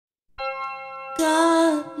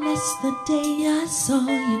God bless the day I saw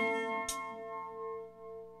you.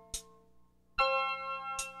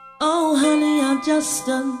 Oh honey, I just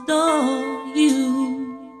adore you.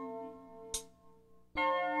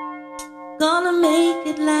 Gonna make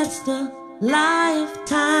it last a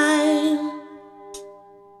lifetime.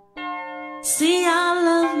 See our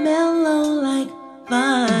love mellow like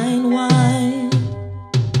fine wine.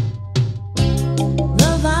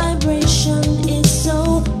 The vibration is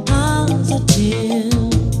so positive.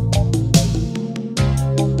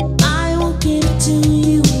 I will give to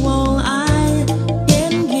you all I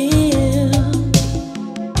can give,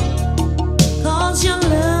 'cause your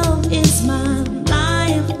love is my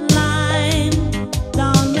lifeline,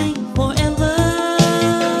 darling, forever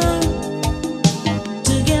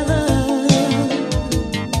together.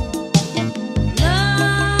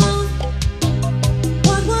 Love,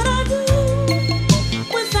 what would I do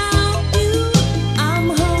without you? I'm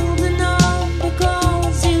holding on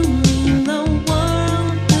because you mean the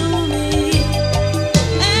world to me.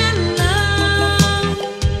 And love,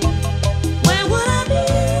 where would I be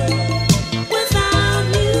without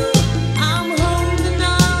you? I'm holding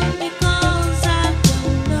on because I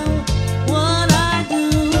don't know what I'd do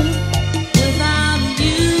without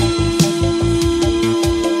you.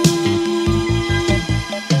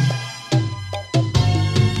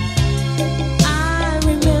 I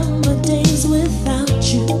remember days without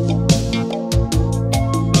you.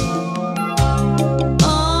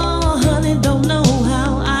 Oh honey, don't know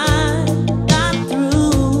how I got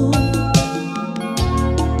through.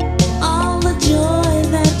 All the joy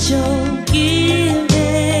that you're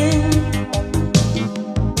giving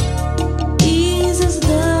eases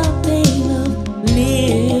the pain of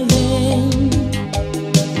living.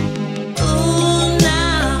 Oh,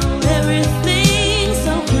 now everything's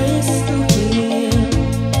so crystal clear,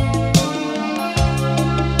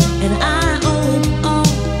 and I owe it all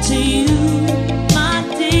to you, my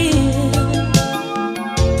dear,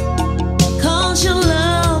 'cause your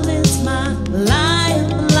love is my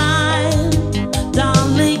lifeline,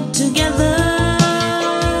 darling, together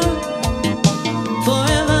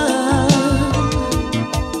forever.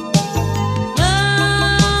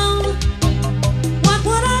 Love, what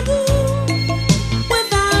would I do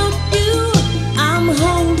without you? I'm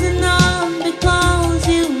holding on because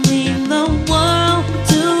you mean the world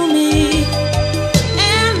to me.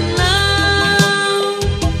 And love,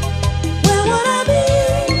 where would I be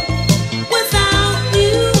without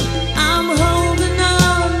you? I'm holding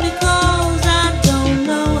on because I don't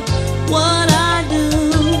know what I'd do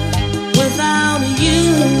without you.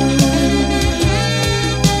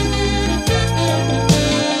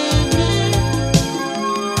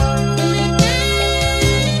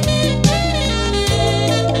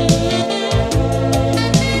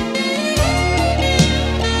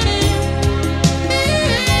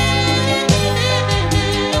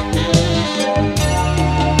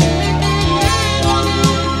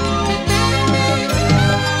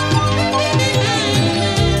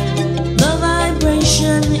 The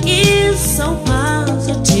vibration is so